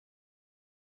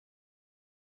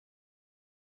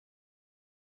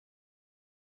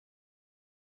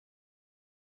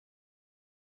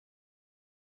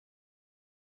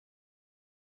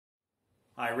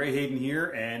Hi, Hayden here,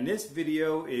 and this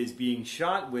video is being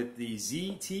shot with the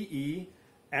ZTE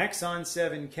Axon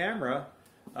 7 camera,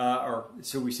 or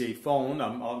so we say phone. I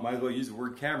might as well use the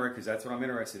word camera because that's what I'm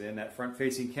interested in, that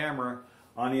front-facing camera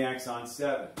on the Axon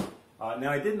 7.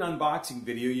 Now, I did an unboxing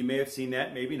video. You may have seen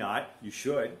that, maybe not. You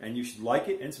should, and you should like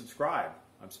it and subscribe.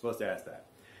 I'm supposed to ask that.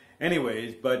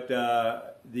 Anyways, but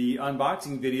the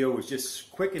unboxing video was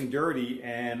just quick and dirty,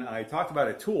 and I talked about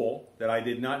a tool that I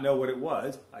did not know what it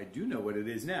was. I do know what it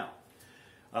is now.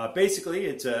 Basically,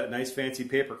 it's a nice fancy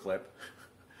paper clip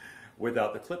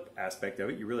without the clip aspect of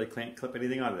it. You really can't clip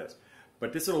anything out of this.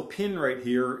 But this little pin right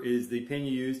here is the pin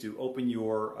you use to open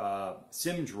your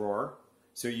SIM drawer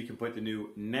so you can put the new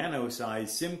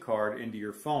nano-size SIM card into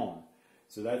your phone.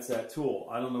 So that's that tool.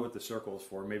 I don't know what the circle is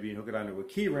for. Maybe you can hook it onto a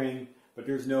key ring. But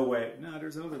there's no way. No,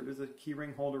 there's a key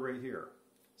ring holder right here.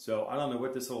 So I don't know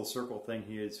what this little circle thing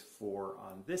is for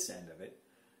on this end of it.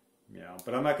 You know,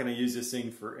 but I'm not going to use this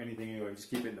thing for anything anyway. Just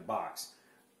keep it in the box.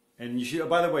 And you should,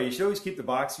 by the way, you should always keep the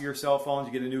box of your cell phones.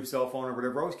 You get a new cell phone or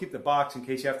whatever. Always keep the box in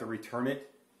case you have to return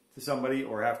it to somebody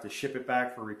or have to ship it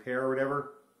back for repair or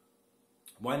whatever.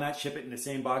 Why not ship it in the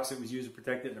same box that was used to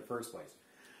protect it in the first place?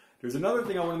 There's another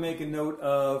thing I want to make a note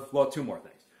of. Well, two more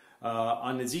things.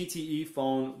 On the ZTE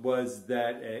phone was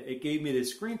that it gave me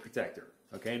this screen protector,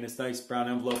 okay, in this nice brown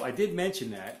envelope. I did mention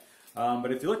that,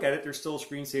 but if you look at it, there's still a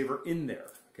screensaver in there,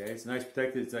 okay? It's nice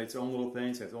protected, it's its own little thing,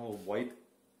 it's its own little wipe.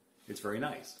 It's very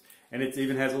nice. And it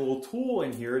even has a little tool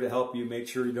in here to help you make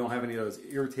sure you don't have any of those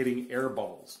irritating air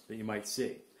bubbles that you might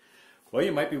see. Well,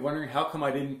 you might be wondering, how come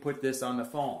I didn't put this on the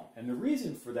phone? And the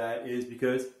reason for that is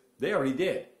because they already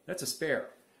did. That's a spare.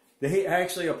 They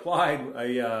actually applied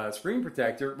a screen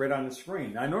protector right on the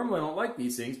screen. Now, I normally don't like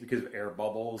these things because of air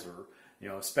bubbles or, you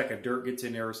know, a speck of dirt gets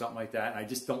in there or something like that. And I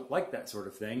just don't like that sort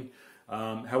of thing.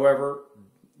 However,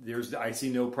 I see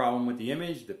no problem with the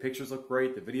image. The pictures look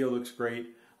great. The video looks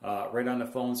great right on the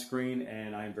phone screen,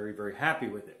 and I'm very, very happy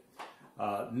with it.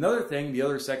 Another thing, the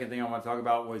other second thing I want to talk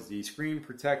about was the screen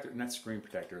protector, not screen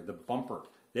protector, the bumper.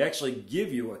 They actually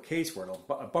give you a case for it,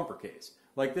 a bumper case.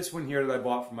 Like this one here that I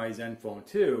bought for my ZenFone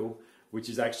 2, which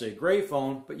is actually a gray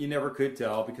phone, but you never could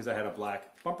tell because I had a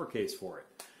black bumper case for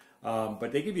it.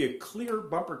 But they give you a clear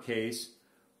bumper case,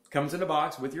 comes in a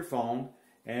box with your phone,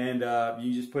 and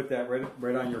you just put that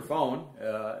right on your phone,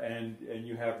 and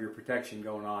you have your protection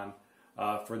going on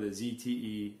for the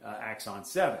ZTE Axon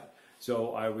 7.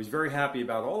 So I was very happy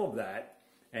about all of that.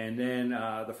 And then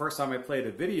the first time I played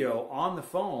a video on the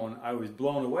phone, I was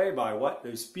blown away by what?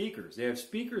 Those speakers. They have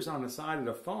speakers on the side of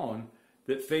the phone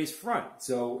that face front.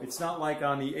 So it's not like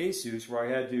on the ASUS where I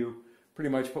had to pretty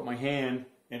much put my hand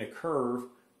in a curve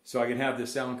so I can have the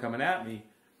sound coming at me.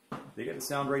 They get the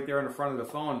sound right there in the front of the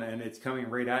phone and it's coming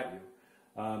right at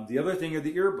you. The other thing are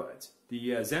the earbuds.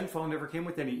 The ZenFone never came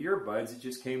with any earbuds. It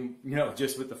just came, you know,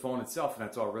 just with the phone itself, and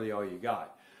that's really all you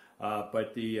got.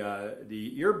 But the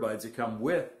earbuds that come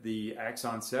with the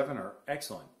Axon 7 are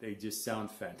excellent. They just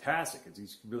sound fantastic. It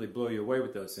just really blow you away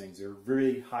with those things. They're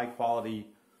really high quality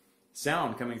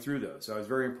sound coming through those. So I was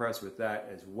very impressed with that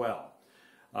as well.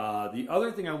 The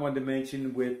other thing I wanted to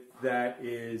mention with that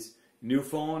is new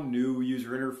phone, new user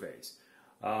interface.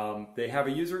 They have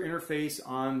a user interface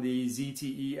on the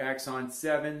ZTE Axon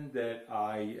 7 that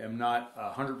I am not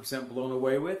 100% blown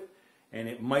away with. And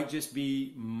it might just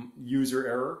be user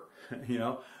error, you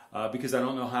know, because I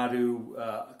don't know how to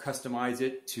customize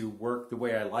it to work the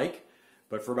way I like.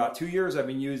 But for about 2 years, I've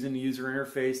been using the user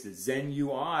interface, the Zen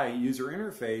UI user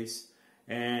interface,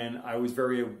 and I was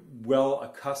very well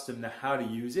accustomed to how to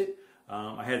use it.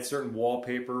 I had certain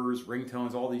wallpapers,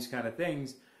 ringtones, all these kind of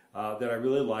things that I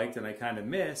really liked and I kind of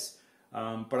miss.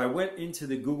 But I went into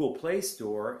the Google Play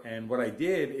Store, and what I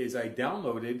did is I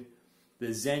downloaded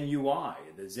the Zen UI.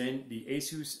 The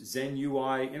ASUS Zen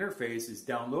UI interface is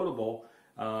downloadable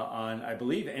on, I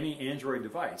believe, any Android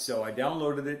device. So I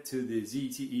downloaded it to the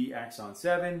ZTE Axon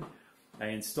 7. I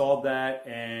installed that,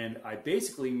 and I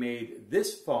basically made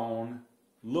this phone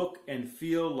look and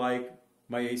feel like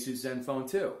my ASUS ZenFone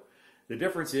 2. The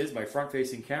difference is my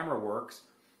front-facing camera works.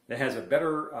 It has a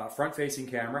better front-facing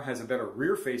camera, has a better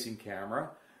rear-facing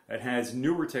camera. It has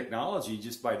newer technology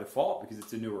just by default because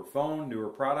it's a newer phone, newer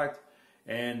product.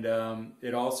 And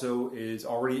it also is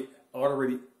already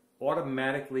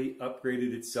automatically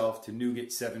upgraded itself to Nougat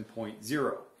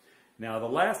 7.0. Now, the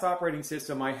last operating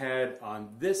system I had on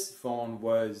this phone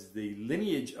was the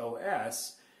Lineage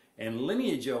OS, and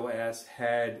Lineage OS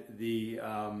had the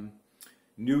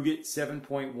Nougat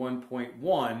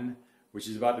 7.1.1, which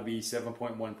is about to be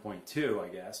 7.1.2, I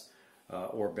guess,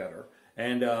 or better.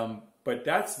 And but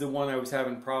that's the one I was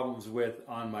having problems with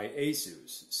on my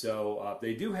ASUS. So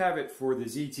they do have it for the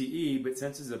ZTE, but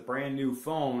since it's a brand new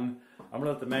phone, I'm going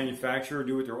to let the manufacturer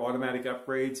do it their automatic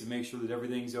upgrades and make sure that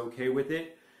everything's okay with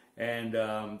it. And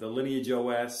the Lineage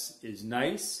OS is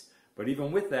nice, but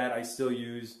even with that, I still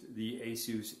used the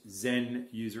ASUS Zen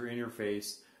user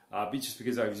interface just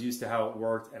because I was used to how it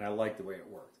worked and I liked the way it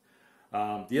worked.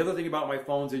 The other thing about my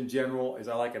phones in general is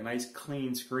I like a nice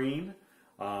clean screen.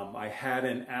 I had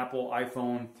an Apple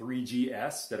iPhone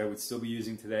 3GS that I would still be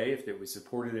using today if it was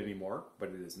supported anymore, but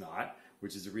it is not,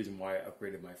 which is the reason why I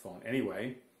upgraded my phone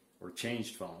anyway, or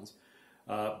changed phones.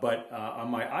 But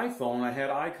on my iPhone, I had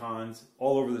icons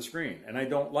all over the screen, and I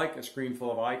don't like a screen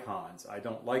full of icons. I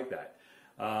don't like that.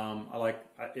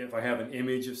 If I have an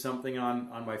image of something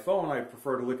on my phone, I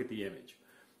prefer to look at the image.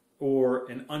 Or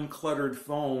an uncluttered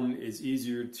phone is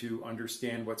easier to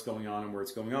understand what's going on and where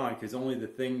it's going on, because only the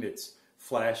thing that's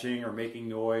flashing or making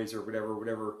noise or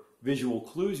whatever visual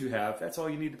clues you have, that's all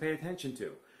you need to pay attention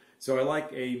to. So I like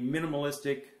a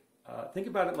minimalistic, think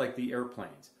about it like the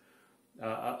airplanes.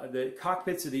 The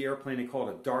cockpits of the airplane, they call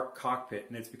it a dark cockpit,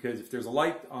 and it's because if there's a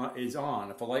light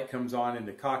if a light comes on in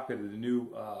the cockpit of the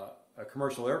new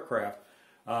commercial aircraft,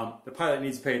 the pilot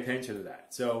needs to pay attention to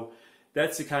that. So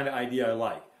that's the kind of idea I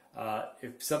like.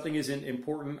 If something isn't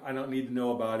important, I don't need to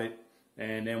know about it.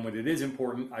 And then when it is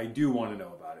important, I do want to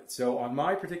know about it. So on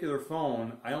my particular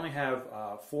phone, I only have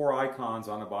 4 icons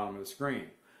on the bottom of the screen.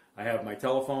 I have my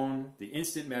telephone, the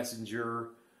instant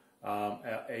messenger.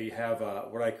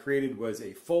 What I created was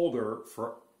a folder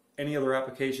for any other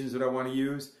applications that I want to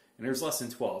use. And there's less than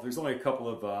 12. There's only a couple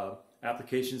of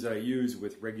applications that I use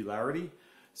with regularity.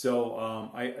 So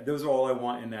those are all I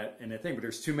want in that thing. But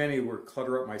there's too many that would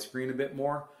clutter up my screen a bit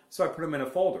more. So I put them in a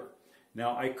folder.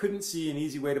 Now, I couldn't see an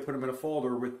easy way to put them in a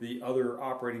folder with the other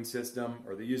operating system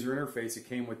or the user interface that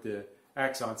came with the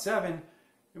Axon 7,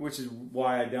 which is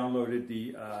why I downloaded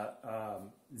the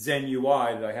Zen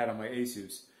UI that I had on my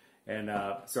ASUS and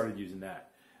started using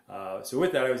that. So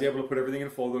with that, I was able to put everything in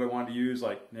a folder that I wanted to use,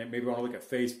 like maybe I want to look at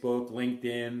Facebook,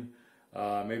 LinkedIn,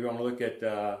 maybe I want to look at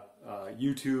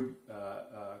YouTube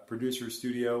Producer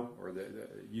Studio, or the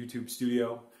YouTube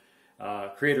Studio,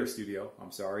 Creator Studio,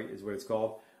 I'm sorry, is what it's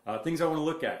called. Things I want to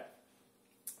look at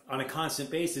on a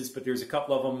constant basis, but there's a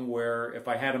couple of them where if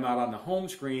I had them out on the home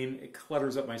screen, it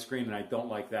clutters up my screen and I don't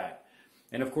like that.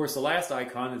 And of course the last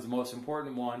icon is the most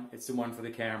important one. It's the one for the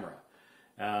camera.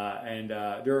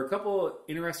 There are a couple of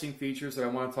interesting features that I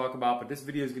want to talk about, but this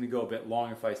video is going to go a bit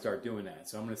long if I start doing that.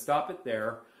 So I'm going to stop it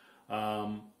there.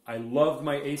 I loved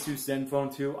my ASUS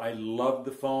ZenFone 2. I loved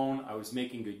the phone. I was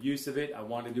making good use of it. I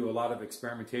wanted to do a lot of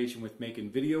experimentation with making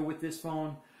video with this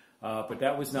phone. But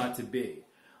that was not to be.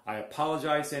 I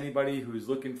apologize to anybody who's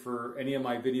looking for any of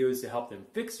my videos to help them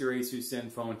fix their ASUS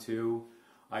ZenFone 2.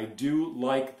 I do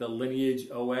like the Lineage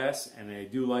OS, and I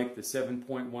do like the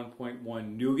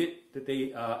 7.1.1 Nougat that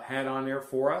they had on there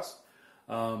for us.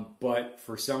 But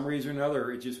for some reason or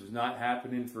another, it just was not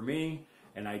happening for me.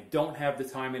 And I don't have the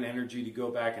time and energy to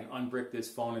go back and unbrick this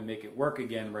phone and make it work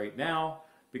again right now,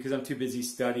 because I'm too busy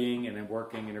studying and I'm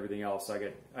working and everything else.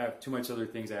 I have too much other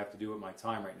things I have to do with my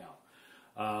time right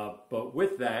now. But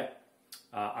with that,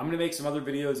 I'm going to make some other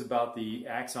videos about the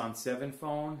Axon 7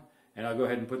 phone, and I'll go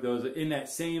ahead and put those in that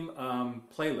same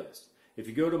playlist. If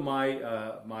you go to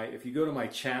my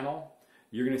channel,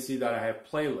 you're going to see that I have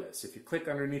playlists. If you click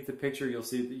underneath the picture, you'll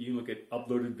see that you can look at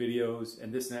uploaded videos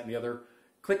and this and that and the other.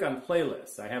 Click on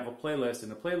playlists. I have a playlist,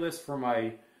 and the playlist for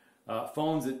my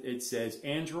phones, it says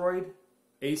Android,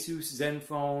 ASUS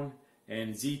ZenFone,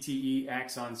 and ZTE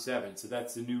Axon 7. So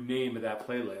that's the new name of that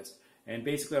playlist. And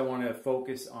basically I want to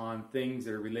focus on things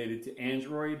that are related to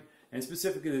Android, and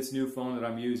specifically this new phone that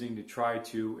I'm using to try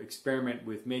to experiment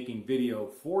with making video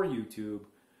for YouTube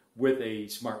with a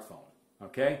smartphone.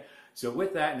 Okay? So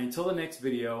with that, and until the next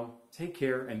video, take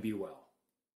care and be well.